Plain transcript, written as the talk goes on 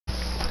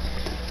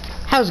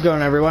How's it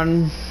going,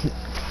 everyone?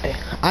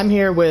 I'm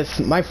here with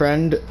my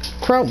friend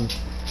Chrome.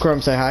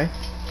 Chrome, say hi.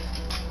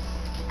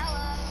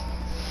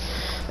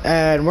 Hello.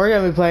 And we're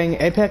gonna be playing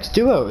Apex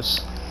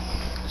Duos.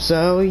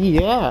 So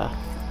yeah,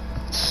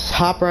 let's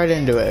hop right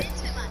into it.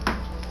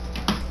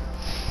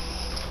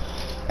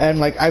 And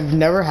like, I've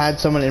never had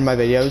someone in my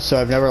videos, so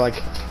I've never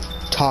like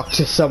talked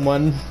to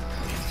someone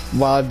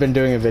while I've been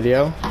doing a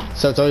video.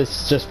 So it's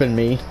always just been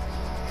me.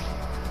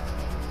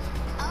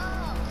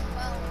 Oh,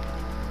 well,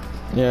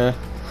 Yeah.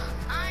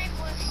 I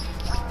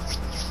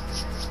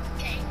was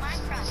getting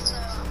Minecraft, so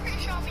I'm pretty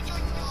sure I'll be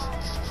joining your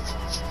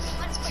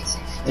Let's Play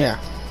soon. Yeah.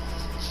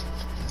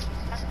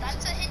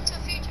 That's a hint to a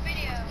future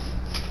video.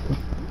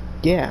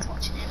 Yeah. Let's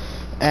watch it.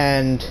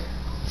 And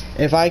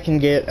if I can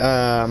get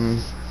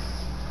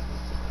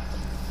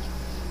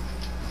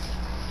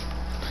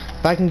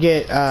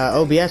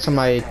OBS on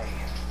my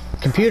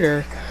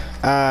computer,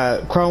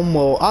 Chrome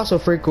will also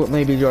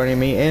frequently be joining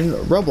me in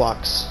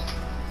Roblox.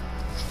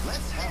 By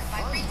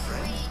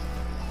frequently,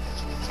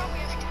 probably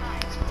every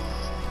time.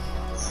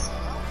 So,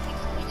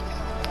 people need to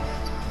go.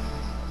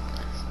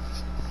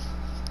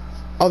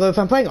 Although if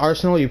I'm playing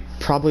Arsenal, you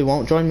probably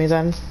won't join me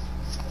then. No,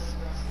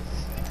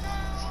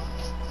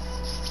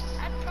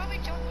 I'd probably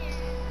join you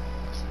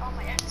on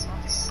my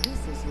Xbox.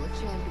 This is your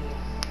champion.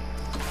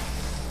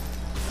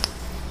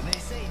 They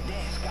say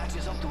death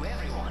catches up to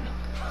everyone.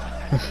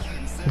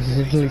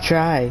 We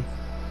try.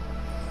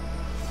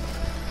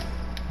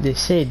 They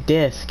say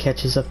death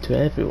catches up to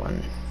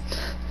everyone.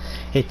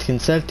 It can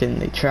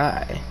certainly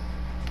try.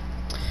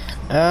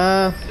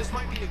 This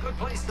might be a good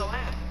place to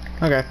land.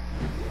 Okay.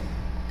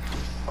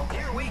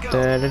 Here we go.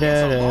 Da, da,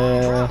 da,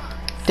 da.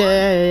 Da,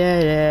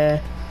 da,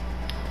 da.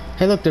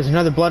 Hey, look, there's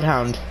another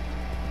Bloodhound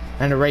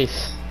and a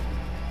Wraith.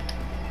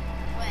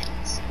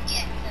 Let's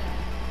get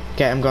the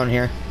Okay, I'm going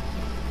here.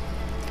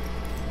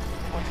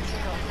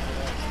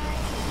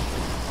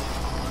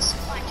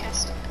 supply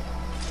chest.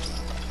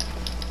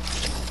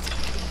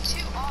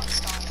 2 arc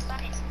stars,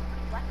 that is a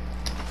good weapon.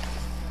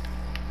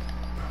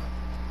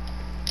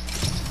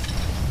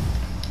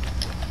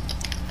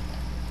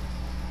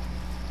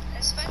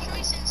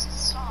 Especially since it's a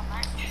star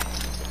match.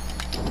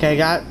 Okay, I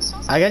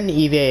got an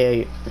EVA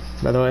 8,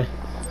 by the way.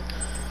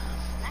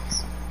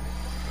 Next.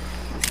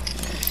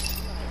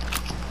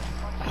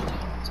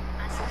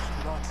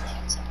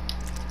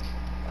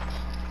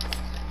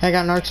 Hey, I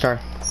got an Arc Star.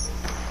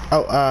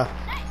 Oh,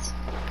 Nice.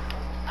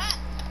 Ah,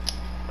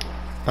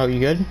 oh, you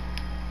good?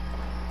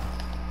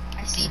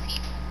 I see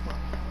people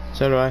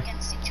So do I.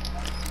 against each other.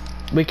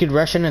 We could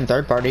rush in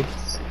third party.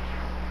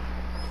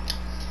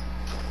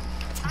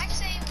 I'd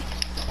say we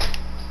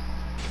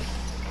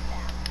get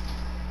down.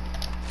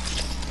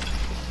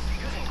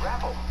 Using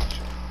grapple.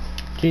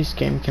 Jeez,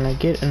 game, can I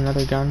get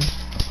another gun?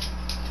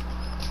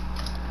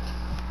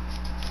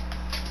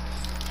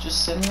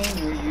 Just send me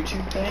your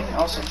YouTube thing,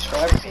 I'll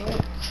subscribe to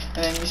it,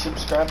 and then you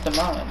subscribe to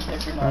mine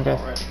if you're not Okay.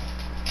 already.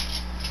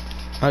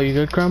 Oh, you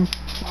good, Chrome?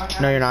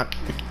 No, you're not.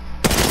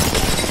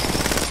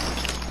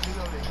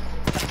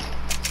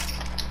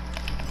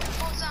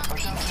 Full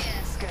zombie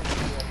kiss.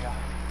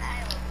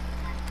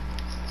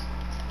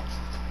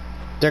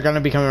 They're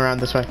gonna be coming around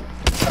this way.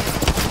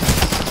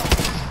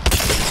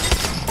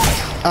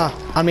 Ah,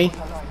 on me.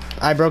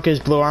 I broke his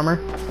blue armor.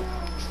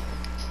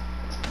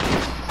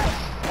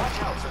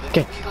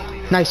 Okay,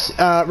 nice.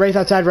 Wraith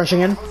outside,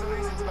 rushing in.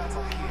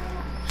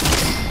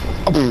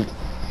 Oh.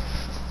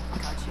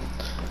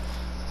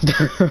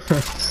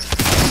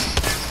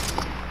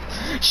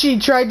 She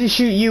tried to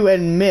shoot you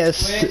and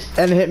missed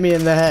and hit me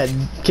in the head,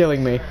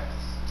 killing me.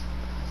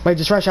 Wait,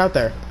 just rush out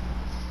there.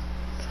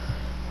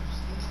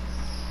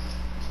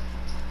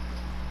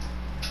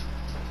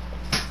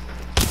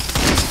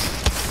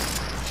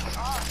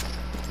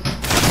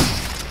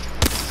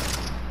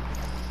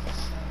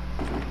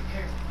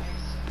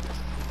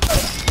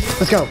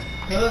 Let's go.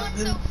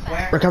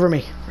 Recover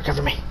me.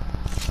 Recover me.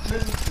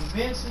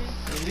 Convincing,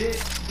 and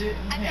it didn't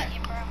I got happen.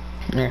 you,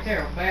 bro. Yeah.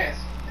 Carol,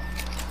 fast.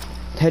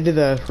 Head to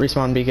the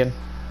respawn beacon.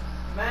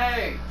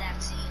 May,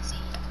 That's easy.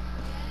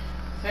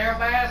 Carol,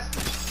 fast.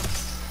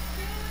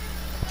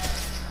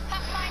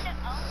 Pathfinder.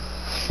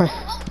 Oh.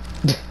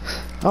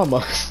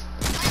 Almost.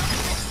 My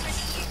ultimate's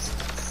pretty useless.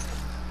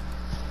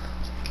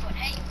 But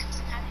hey, it comes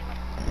in handy when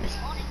I'm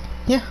respawning.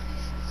 Yeah.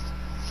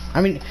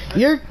 I mean,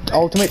 your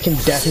ultimate can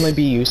definitely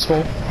be useful.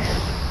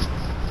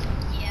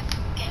 Yeah,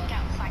 getting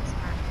out fights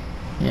man.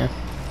 Yeah.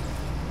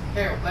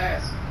 Carol,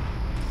 fast.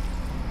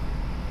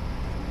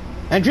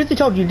 And truth be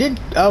told, you did.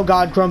 Oh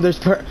God, Chrome, there's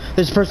a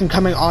person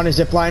coming on a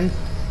zipline.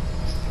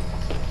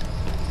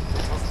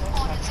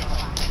 On the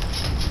zipline.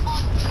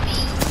 On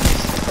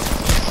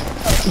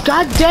me.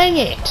 God dang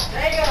it!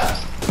 Nigga!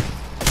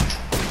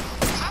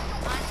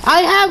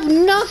 I have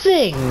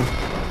nothing.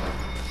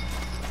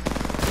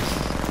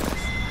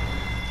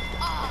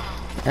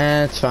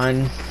 It's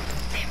fine.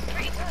 They're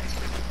pretty good.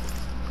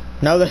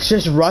 No, they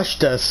just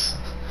rushed us.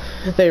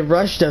 They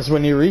rushed us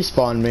when you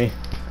respawned me.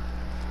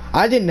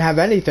 I didn't have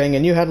anything,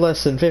 and you had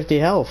less than 50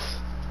 health.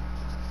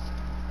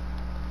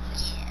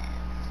 Yeah.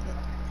 The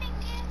thing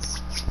is,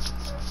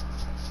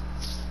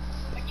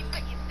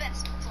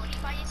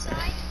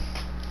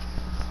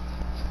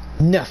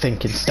 Nothing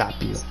can stop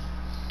you. Out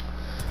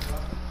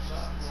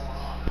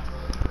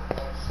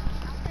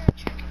there,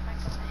 check if I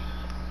go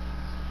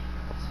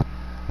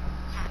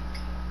pack.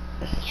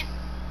 Yep.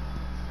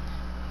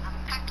 I'm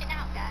packing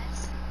out,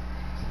 guys.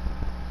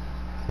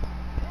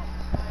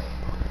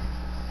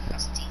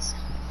 That's decent.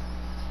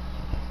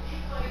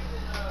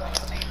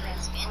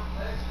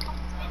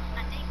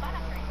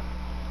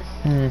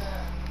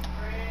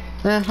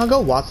 I'll go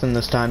Watson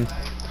this time.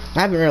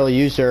 I haven't really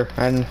used her,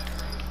 and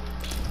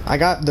I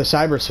got the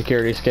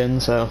cybersecurity skin,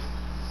 so.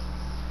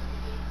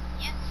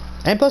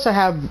 And plus I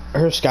have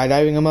her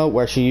skydiving emote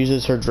where she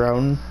uses her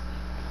drone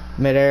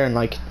midair and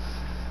like,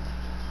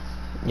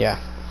 yeah.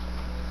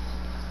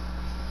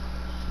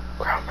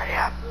 Ground ready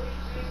up.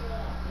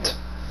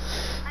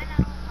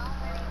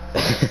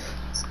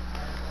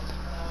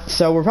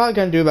 So we're probably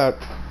gonna do about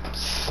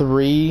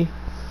 3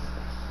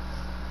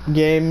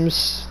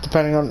 games,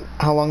 depending on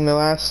how long they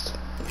last.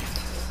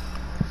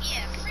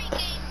 Yeah, 3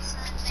 games,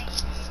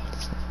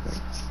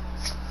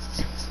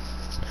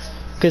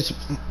 Because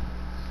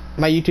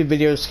my YouTube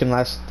videos can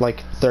last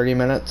like 30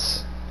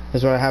 minutes,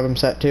 is what I have them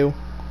set to.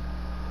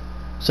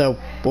 So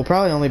we'll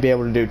probably only be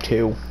able to do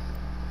 2.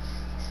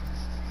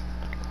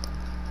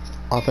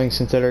 All things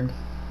considered.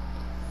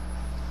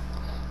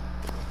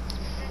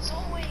 There's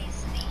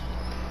always the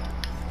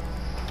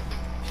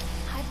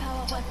High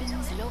power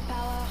weapons, low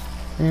power.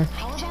 Yeah.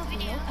 How about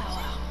low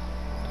power?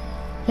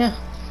 Yeah.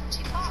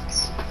 2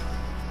 parts.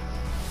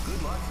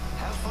 Good luck.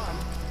 Have fun.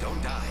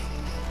 Don't die.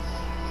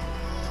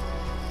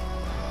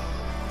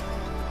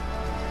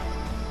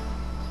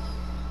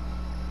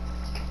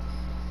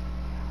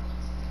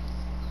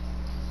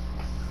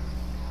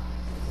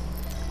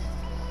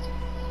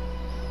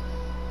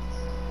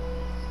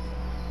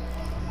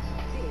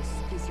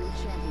 This is your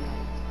champion.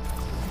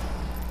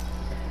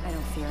 I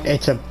don't fear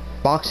It's a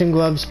boxing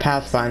gloves,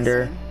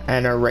 Pathfinder,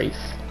 and a Wraith.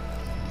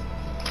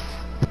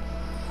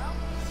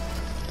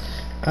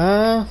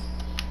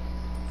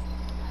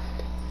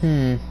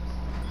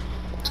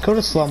 Let's go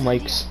to Slum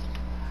Lakes.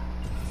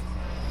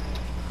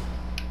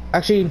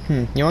 Actually,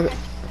 you want to?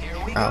 Here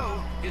we Oh.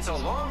 go. It's a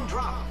long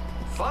drop.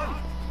 Fun.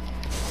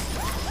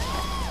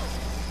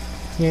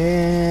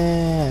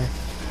 Yeah.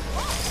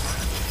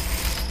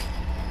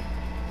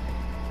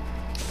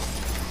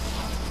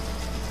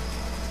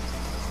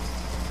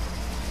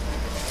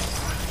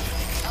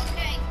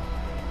 Okay.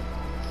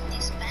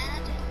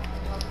 Disband.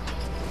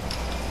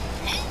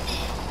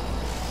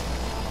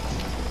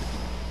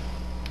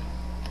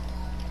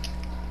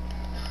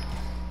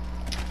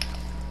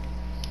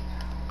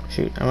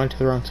 Shoot, I went to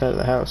the wrong side of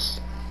the house.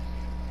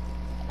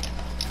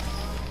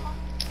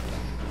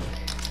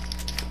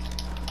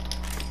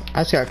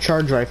 I just got a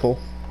charge rifle.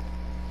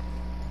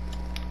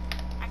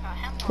 I got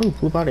hemlock. Ooh,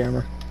 blue body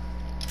armor.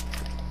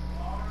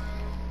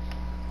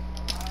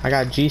 I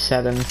got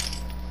G7.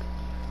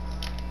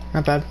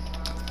 Not bad.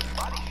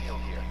 Body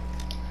shield here.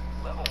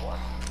 Level 1.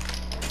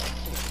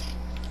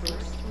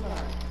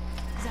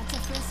 That's a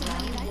first of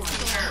many nights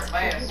to go out.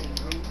 Last.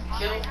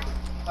 Kill.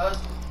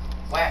 Hustle.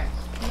 Whack.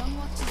 Long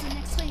walk to the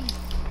next ring.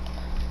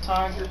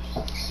 Tiger.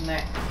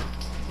 Snack.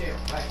 Carol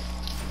Basket.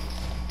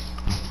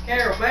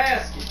 Carol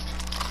Basket.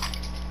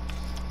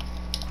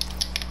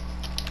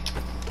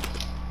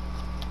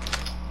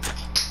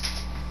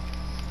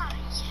 Ah,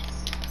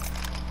 yes.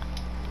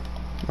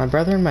 My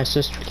brother and my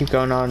sister keep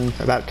going on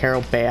about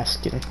Carol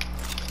Baskin.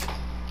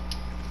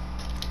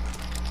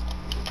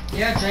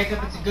 Yeah, Jacob,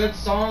 it's a good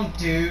song,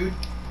 dude.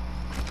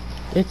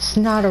 It's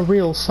not a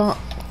real song.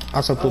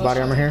 Also, blue Oh, body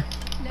shit. armor here,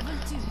 Level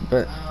 2.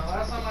 but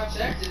Last time I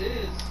checked, it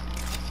is.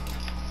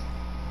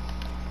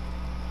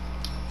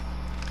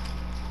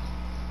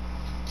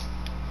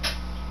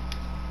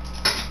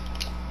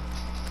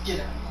 Get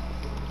out.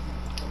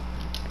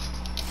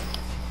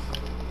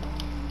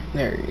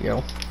 there you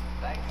go.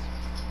 Thanks.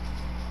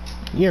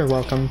 You're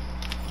welcome.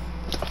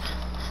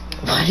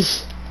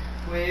 What?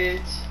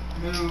 Quit.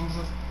 Move.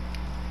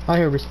 I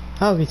hear.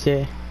 How can you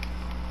say?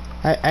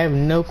 I have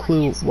no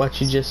clue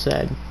what you just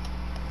said.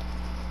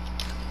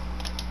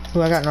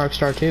 Ooh, I got an Arc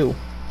Star too.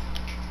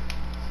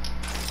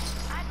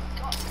 I've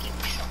got to give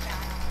a shotgun.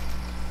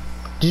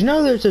 Did you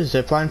know there's a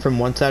zip line from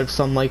one side of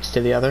Slum Lakes to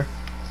the other?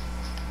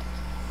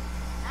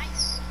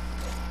 Nice.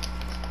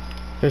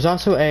 There's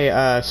also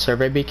a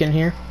survey beacon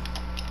here,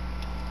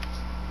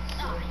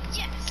 Oh,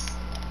 yes.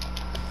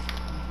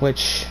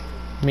 which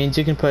means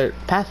you can put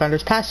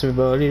Pathfinder's passive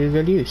ability to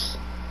good use.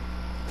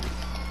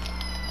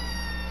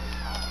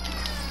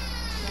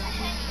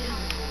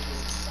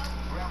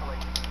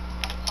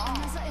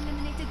 Another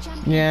eliminated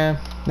champion. Yeah,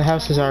 the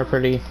houses are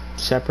pretty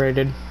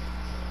separated.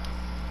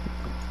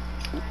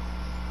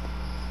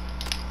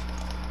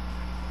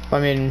 I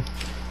mean,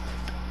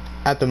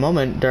 at the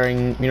moment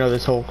during, you know,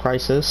 this whole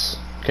crisis,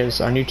 because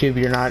on YouTube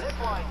you're not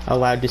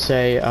allowed to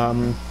say,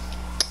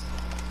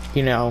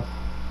 you know,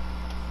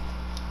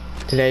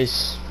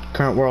 today's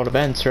current world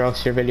events, or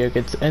else your video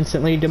gets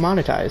instantly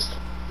demonetized.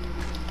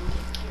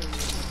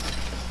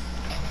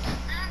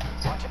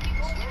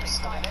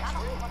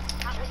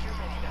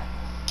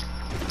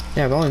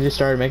 Yeah, I've only just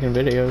started making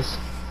videos.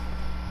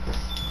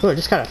 Oh, I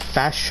just got a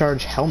fast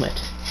charge helmet.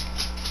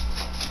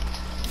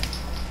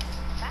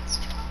 That's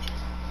charging.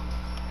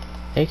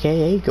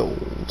 AKA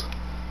gold.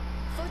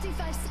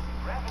 45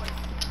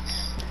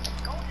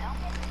 Gold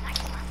helmet. Nice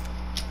one.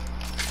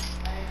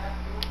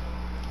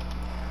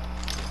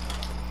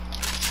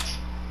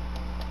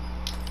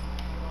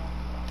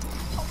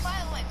 Oh, by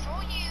the way, for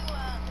all you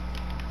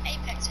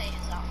Apex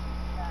haters out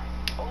there,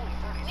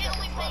 we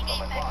only playing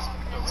Apex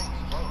because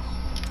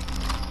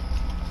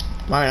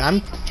Alright,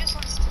 I'm just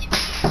wants to give you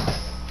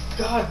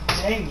God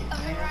dang it, a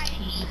man.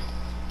 variety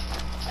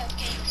of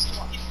games to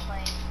watch and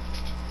play.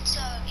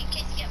 So, in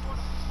case you get bored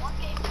of one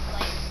game to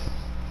play,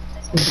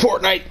 there's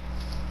Fortnite.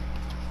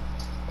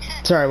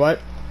 Sorry,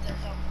 what?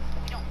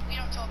 we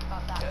don't talk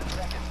about that.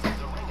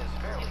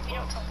 We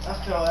don't talk I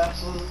about feel that.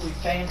 absolutely But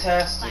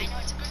fantastic. I know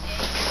it's a good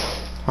game.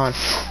 Hold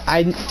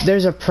on.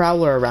 There's a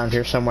prowler around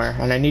here somewhere,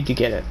 and I need to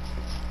get it.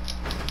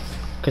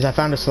 Because I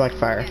found a select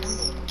fire. Yes.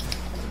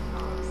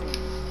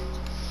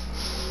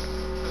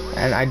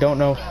 And I don't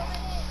know.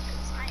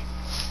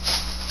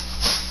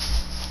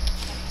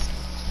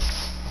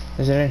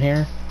 Is it in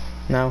here?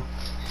 No.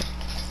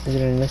 Is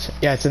it in this?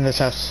 Yeah, it's in this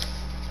house.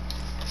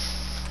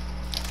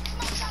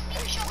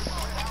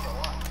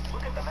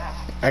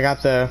 I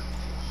got the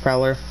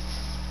prowler.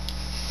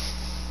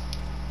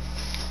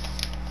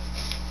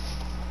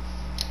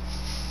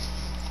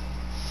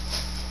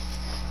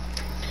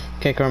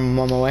 Okay, Chrome, I'm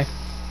on my way.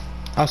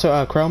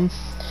 Also, Chrome,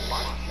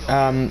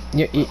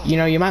 you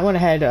know, you might want to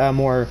head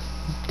more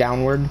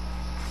downward.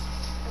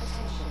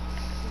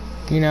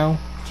 You know,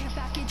 care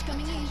package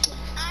coming in.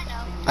 I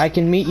know. I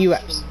can meet you.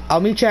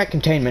 I'll meet you at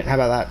containment. How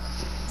about that?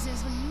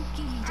 There's a new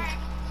key leader.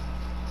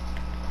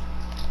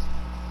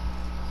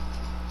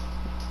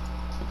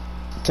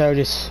 So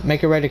just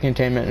make it right to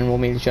containment, and we'll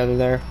meet each other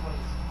there.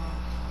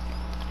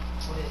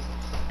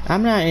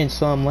 I'm not in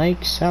Slum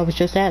Lakes. I was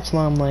just at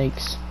Slum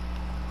Lakes.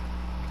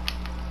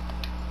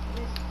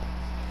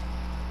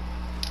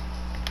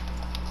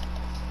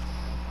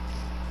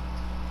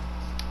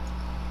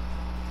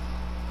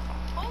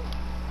 Oh,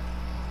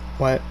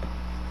 What?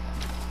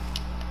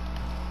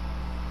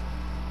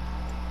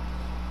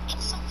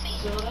 it's something.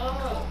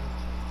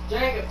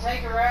 Jacob,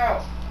 take her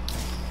out.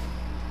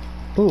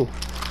 Ooh.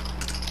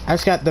 I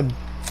just got the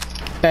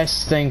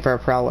best thing for a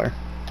prowler.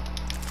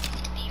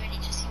 Are you ready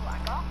to see what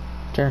I got?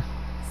 Sure.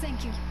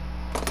 Thank you.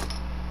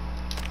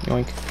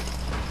 Yoink.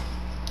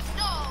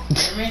 No!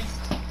 Hear me?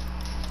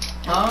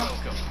 Huh?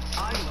 Welcome.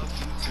 I love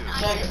you too.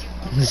 Jacob.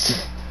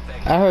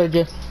 I heard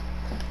you.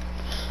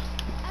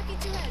 Happy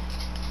to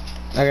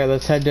help. Okay,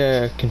 let's head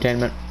to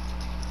containment.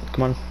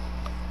 Come on.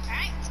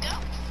 Alright, let's go.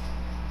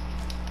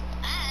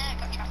 I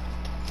got trapped.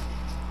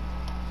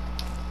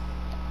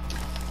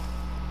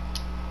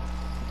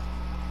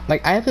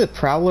 Like, I have the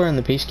prowler and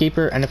the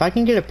peacekeeper, and if I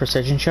can get a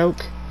precision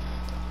choke,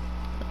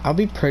 I'll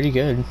be pretty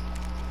good.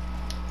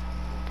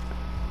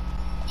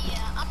 Yeah,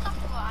 I'm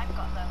happy with what I've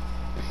got though.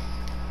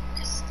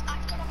 Because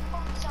I've got a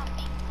bomb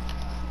zombie.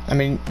 I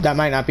mean, that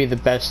might not be the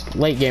best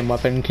late game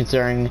weapon,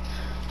 considering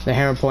the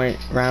hammer point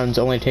rounds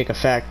only take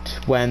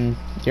effect when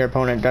your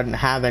opponent doesn't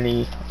have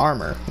any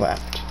armor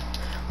left.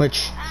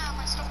 Which, Ah,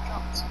 my stuff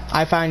dropped.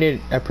 I find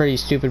it a pretty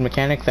stupid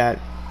mechanic that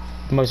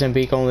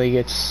Mozambique only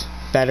gets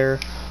better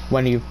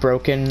when you've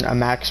broken a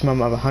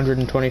maximum of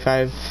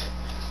 125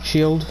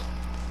 shield.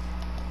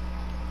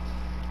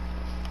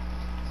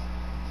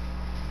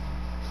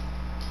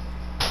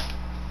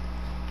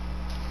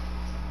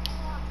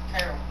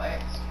 Carol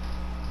Bass.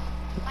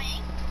 My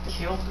ink?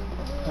 Killed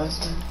her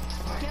husband.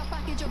 Care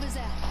package over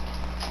there.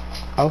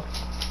 Oh.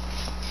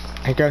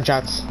 I hear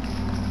gunshots.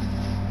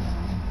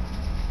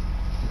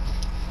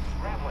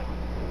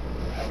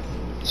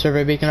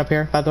 Survey beacon up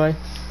here, by the way.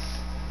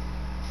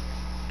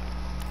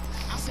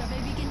 Survey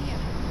beacon here.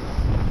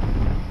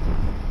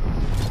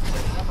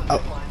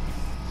 Oh.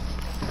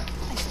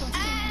 I spotted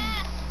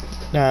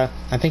an enemy.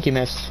 I think you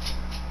missed.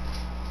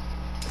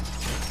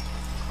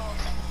 Cold.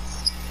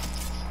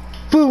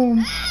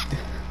 Boom!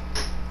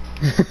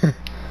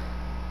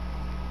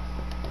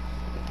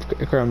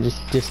 Chrome,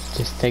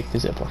 just take the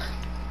zipline.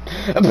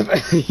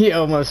 He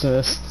almost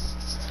missed.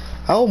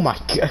 Oh my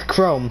god,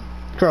 Chrome,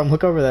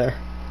 look over there.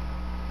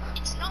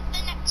 It's not the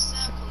next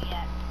circle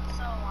yet,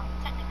 so I'm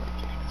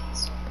technically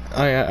connected.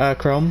 Oh yeah,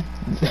 Chrome.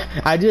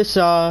 I just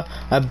saw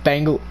I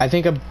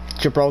think a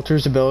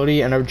Gibraltar's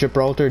ability and a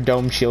Gibraltar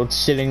dome shield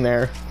sitting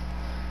there.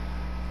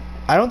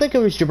 I don't think it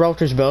was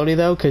Gibraltar's ability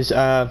though, because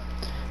the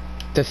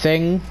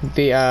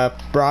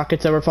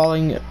rockets that were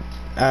falling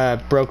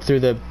broke through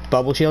the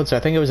bubble shield, so I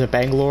think it was a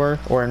Bangalore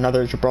or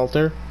another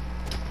Gibraltar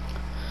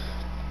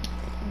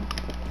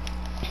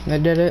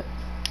that did it.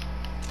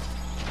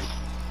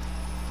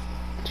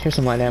 Here's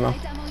some light ammo.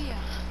 Light ammo here.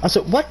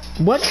 Also,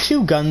 what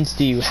two guns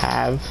do you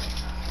have?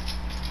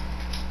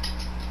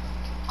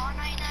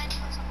 R99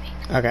 was a week.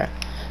 Okay.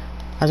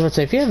 I was about to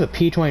say, if you have a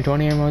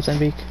P2020 ammo, it's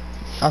Mozambique.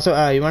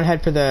 Also, you want to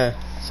head for the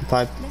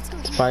supply Let's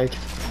go.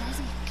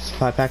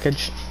 supply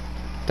package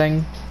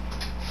thing?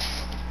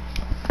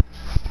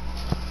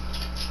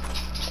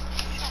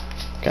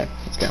 Okay,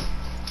 let's go.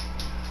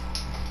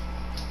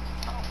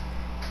 Oh,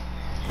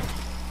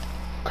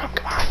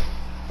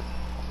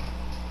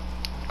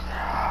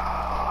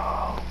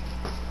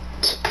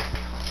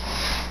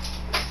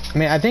 I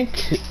mean, I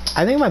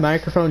think my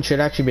microphone should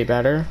actually be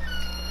better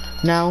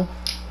now.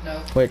 No.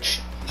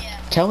 Which, Yeah.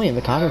 tell me in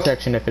the comment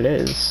section if it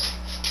is.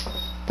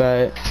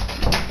 But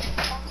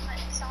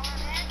Ultimate's on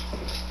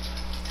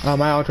there.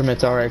 my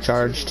ultimate's already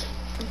charged.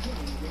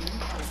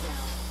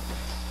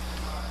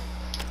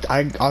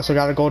 I also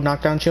got a gold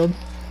knockdown shield.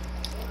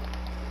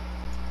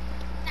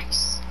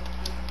 Nice.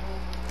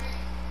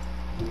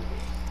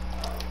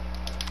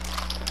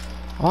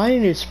 All I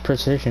need is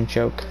precision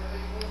choke.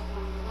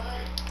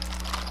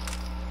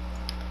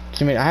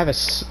 I mean, I have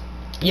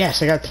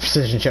yes, I got the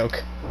precision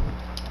choke.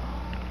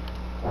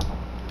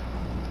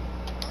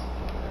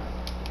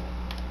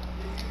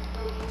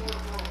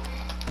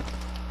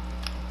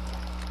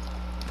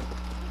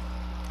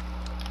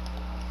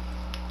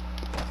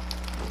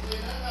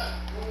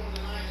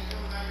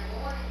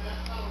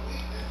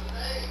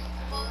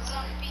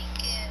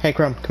 Hey,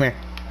 Crumb, come here.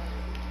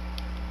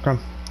 Crumb,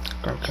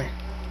 come here.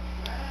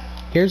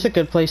 Here's a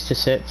good place to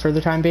sit for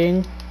the time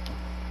being.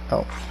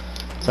 Oh,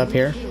 it's up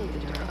here.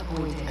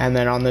 And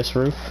then on this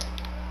roof.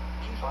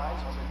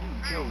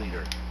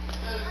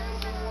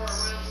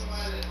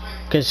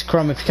 Because,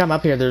 Crumb, if you come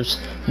up here, there's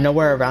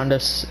nowhere around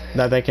us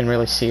that they can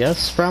really see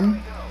us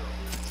from.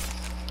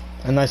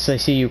 Unless they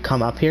see you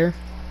come up here.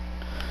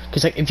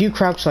 Because, like, if you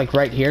crouch, like,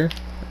 right here,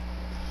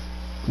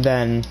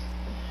 then,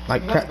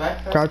 like,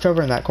 crouch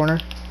over in that corner.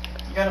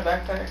 You got a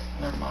backpack?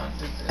 Never mind.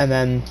 And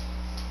then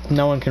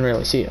no one can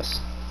really see us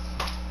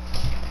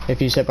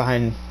if you sit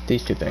behind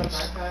these two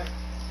things.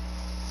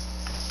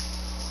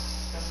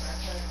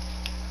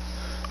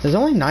 There's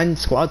only 9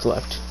 squads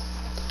left,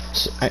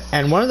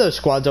 and one of those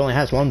squads only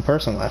has 1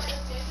 person left.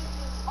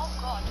 Oh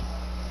god.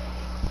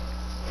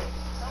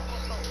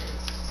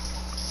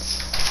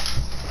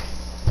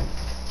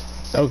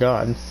 Oh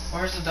god.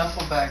 Where's the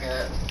duffel bag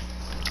at?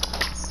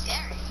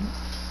 Scary.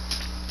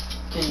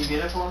 Can you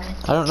get it for me?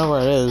 I don't know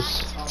where it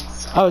is.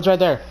 Oh, it's right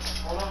there.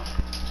 Hold on.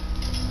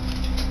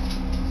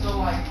 So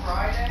like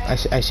Friday?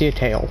 I see a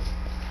tail.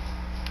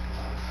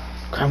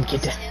 Crumb,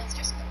 get down. Tails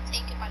just got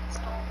taken by the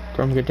storm.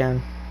 Crumb, get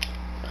down.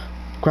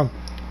 Crumb,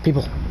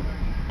 people,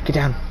 get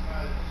down.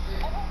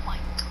 Oh my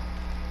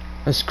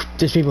god.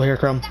 There's people here,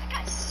 Crumb. That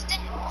guy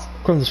stinks.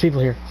 Crumb, there's people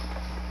here.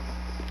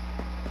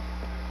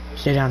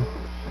 Stay down.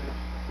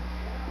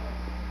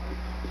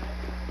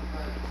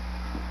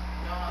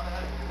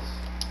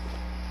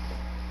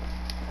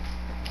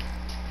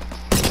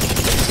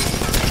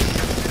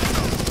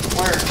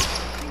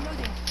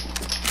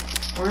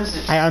 Where is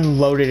it? I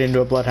unloaded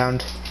into a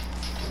bloodhound.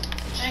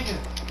 Jacob.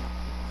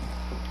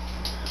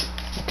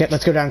 Okay,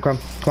 let's go down, Crumb.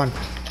 Come on.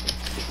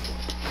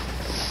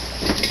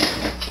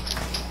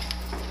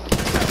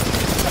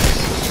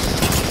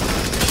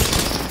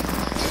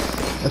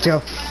 Let's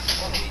go.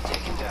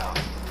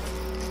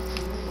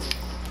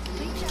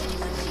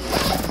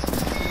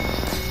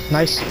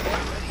 Nice.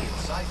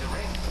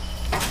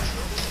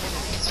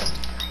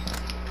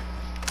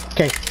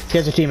 Okay, he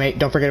has a teammate.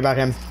 Don't forget about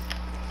him.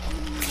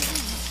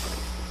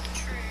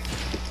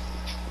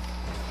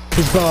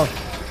 He's below.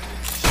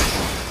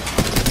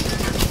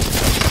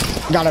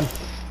 Got him.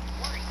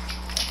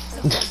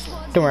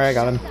 Don't worry, I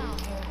got him.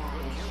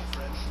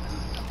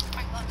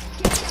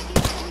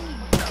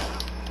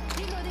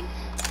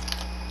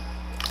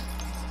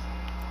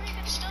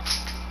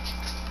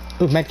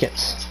 Ooh,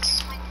 medkits.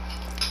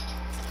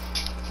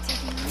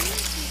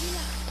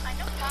 I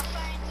know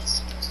Pathfinder is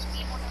supposed to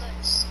be one of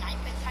those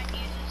sniper type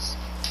users.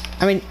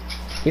 I mean,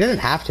 he doesn't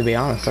have to be,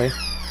 honestly.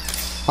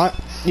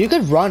 You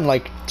could run,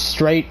 like,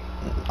 straight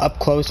up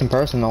close and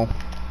personal.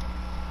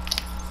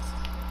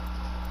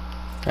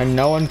 And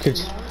no one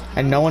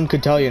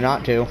could tell you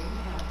not to.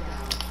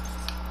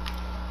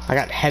 I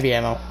got heavy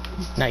ammo.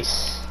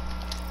 Nice.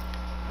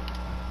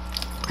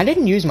 I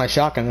didn't use my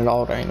shotgun at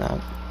all during that.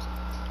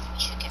 We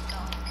should get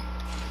going.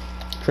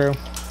 True.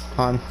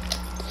 On.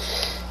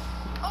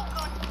 Oh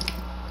god,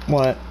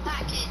 What?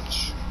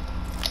 package.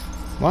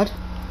 What?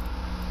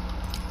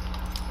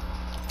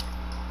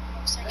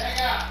 Looks like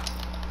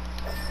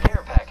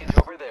Care package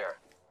over there.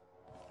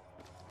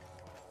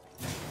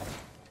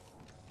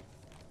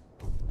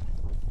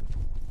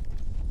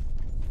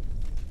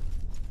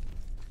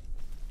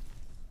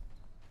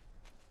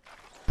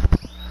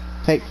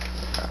 Hey,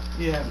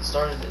 You haven't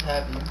started it,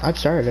 have you? I've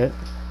started it.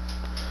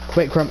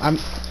 Wait, Crumb,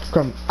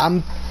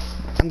 I'm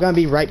gonna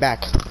be right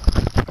back.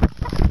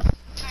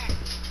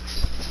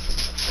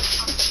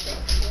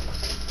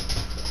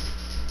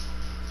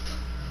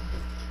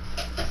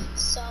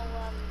 So,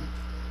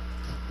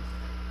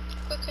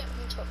 quick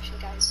interruption,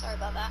 guys. Sorry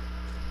about that.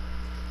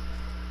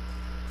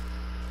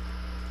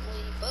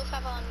 We both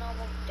have our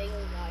normal daily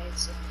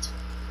lives, and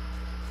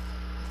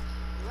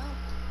well,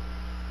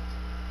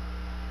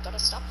 gotta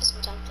stop for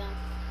some time then.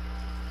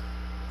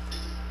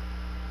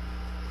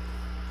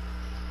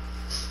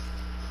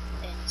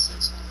 Then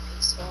since I'm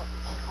peaceful,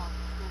 I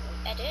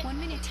can't edit. 1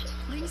 minute.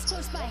 Rings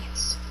close by.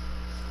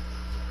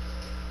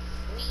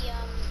 We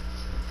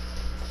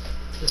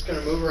Just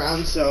gonna move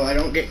around so I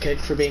don't get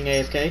kicked for being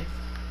AFK.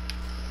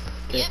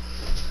 Yep.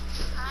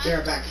 Be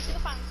right back. You're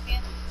fine with me.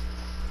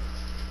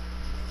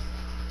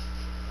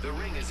 The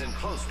ring is in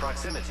close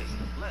proximity.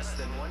 Less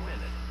than 1 minute.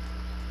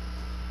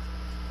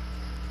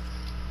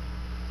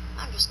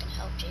 I'm just gonna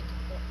help Jacob.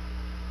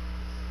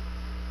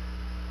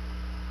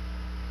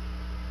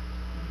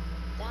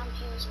 Damn,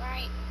 he was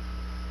right.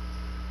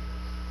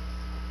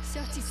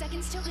 30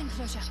 seconds till ring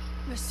closure.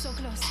 We're so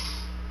close.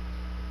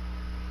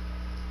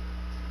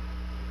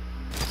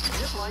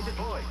 Zip line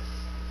deployed.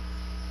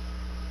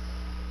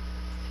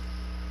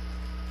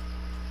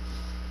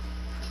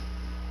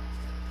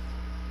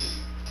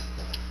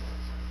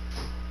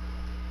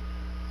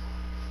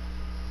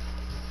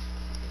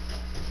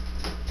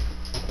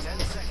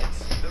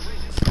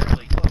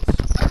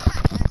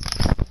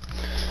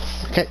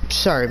 Okay,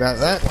 sorry about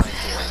that.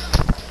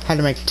 Had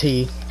to make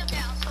tea.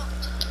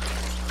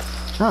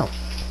 Oh.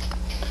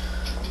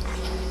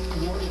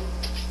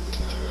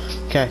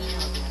 Okay.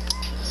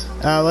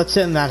 Let's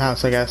sit in that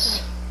house, I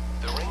guess.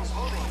 The ring's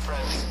moving,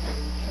 friends.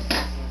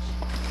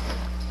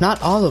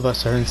 Not all of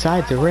us are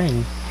inside the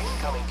ring.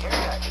 Incoming care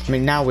package. I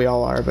mean, now we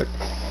all are, but...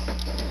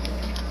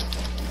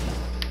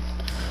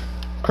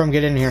 Chrome,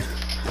 get in here.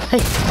 Hey!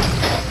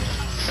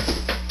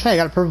 Hey, I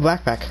got a purple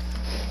backpack.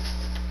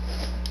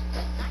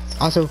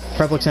 Also,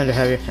 purple extended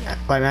heavy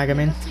light mag, I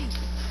mean.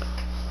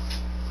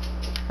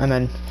 And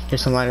then,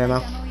 here's some light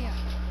ammo.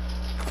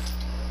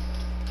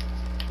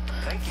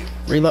 Thank you.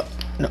 Reload.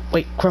 No,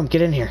 wait, Chrome,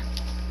 get in here.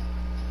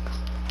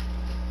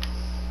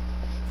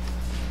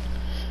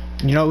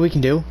 You know what we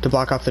can do to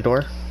block off the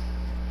door?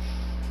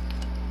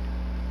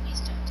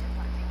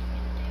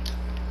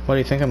 What do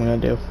you think I'm gonna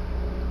do?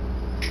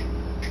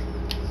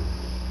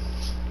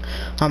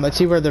 Let's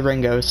see where the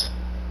ring goes.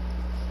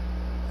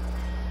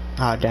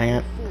 Ah, dang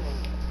it.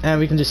 And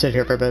we can just sit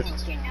here for a bit.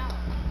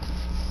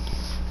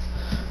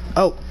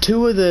 Oh,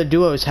 2 of the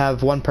duos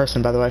have 1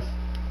 person, by the way.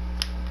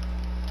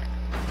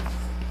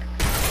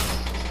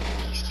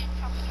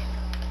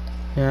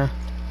 Yeah.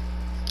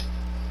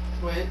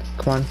 Wait.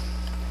 Come on.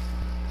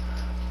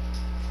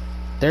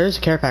 There's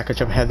a care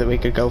package up ahead that we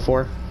could go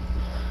for.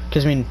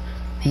 Because, I mean,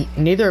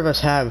 neither of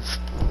us have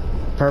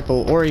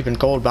purple or even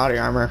gold body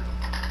armor.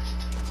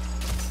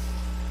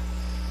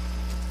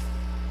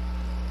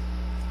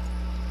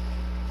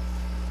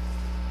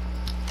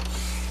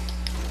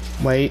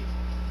 Wait.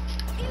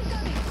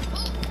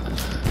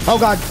 Oh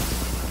god!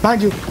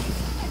 Behind you!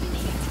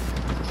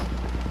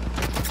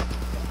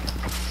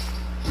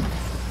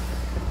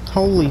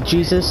 Holy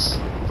Jesus.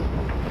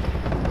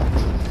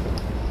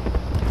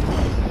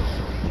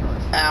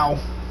 Ow.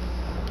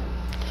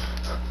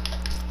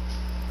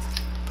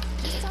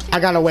 I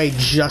got away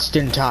just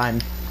in time.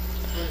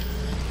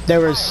 There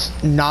was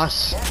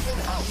Nos.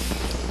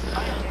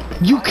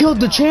 You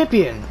killed the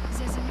champion!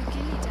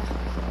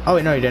 Oh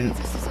wait, no you didn't.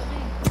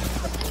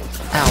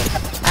 Ow.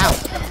 Ow.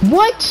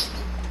 What?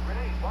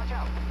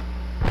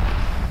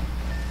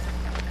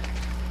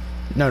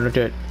 No, don't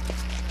do it.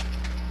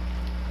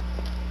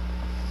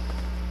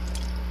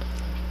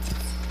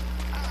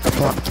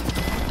 Come on.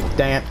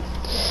 Dang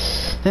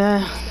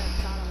it.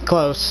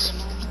 Close.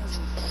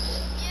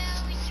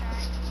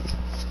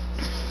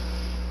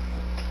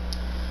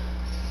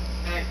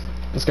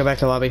 Let's go back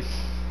to lobby.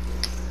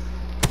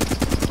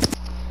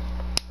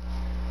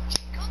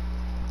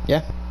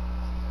 Yeah?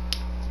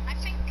 I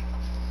think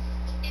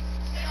if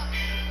we are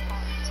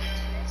into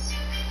this,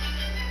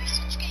 we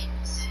switch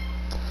games.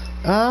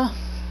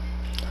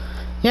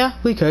 Yeah,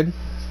 we could.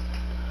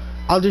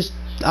 I'll just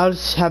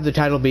have the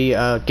title be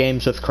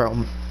Games with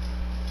Chrome.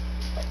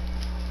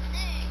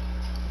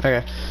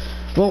 Okay.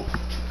 Well,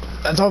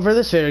 that's all for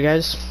this video,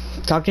 guys.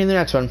 Talk to you in the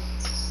next one.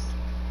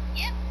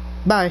 Yep.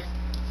 Bye.